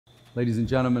Ladies and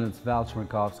gentlemen, it's Val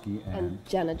Chmerkovskiy and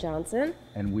Jenna Johnson.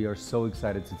 And we are so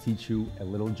excited to teach you a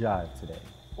little jive today.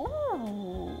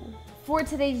 Ooh. For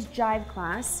today's jive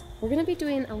class, we're going to be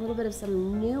doing a little bit of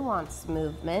some nuanced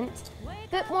movement, a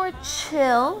bit more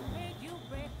chill,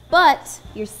 but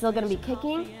you're still going to be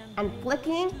kicking and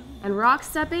flicking and rock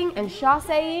stepping and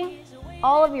chassé-ing,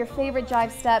 all of your favorite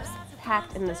jive steps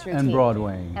packed in this routine. And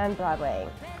Broadwaying. And Broadwaying.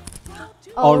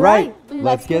 All right,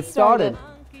 let's get started.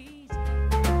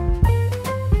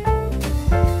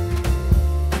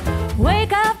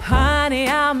 Wake up, honey,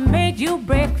 I made you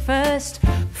breakfast.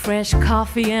 Fresh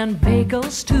coffee and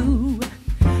bagels too.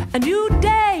 A new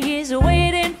day is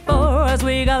waiting for us.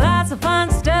 We got lots of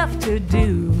fun stuff to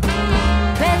do.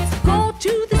 Let's go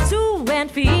to the zoo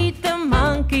and feed the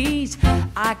monkeys.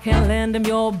 I can lend them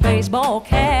your baseball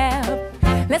cap.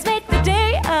 Let's make the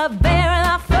day a barrel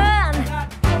of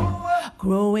fun.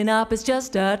 Growing up is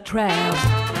just a trap.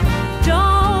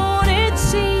 Don't it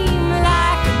seem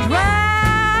like a drag?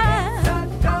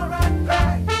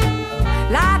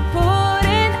 Like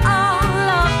putting all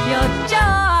of your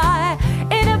joy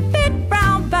in a big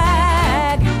brown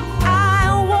bag.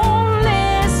 I won't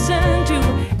listen to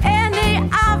any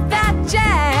of that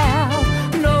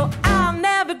jazz. No, I'll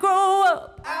never grow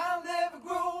up. I'll never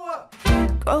grow up.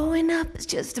 Growing up is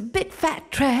just a big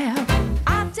fat trap.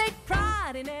 I take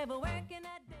pride in everywhere.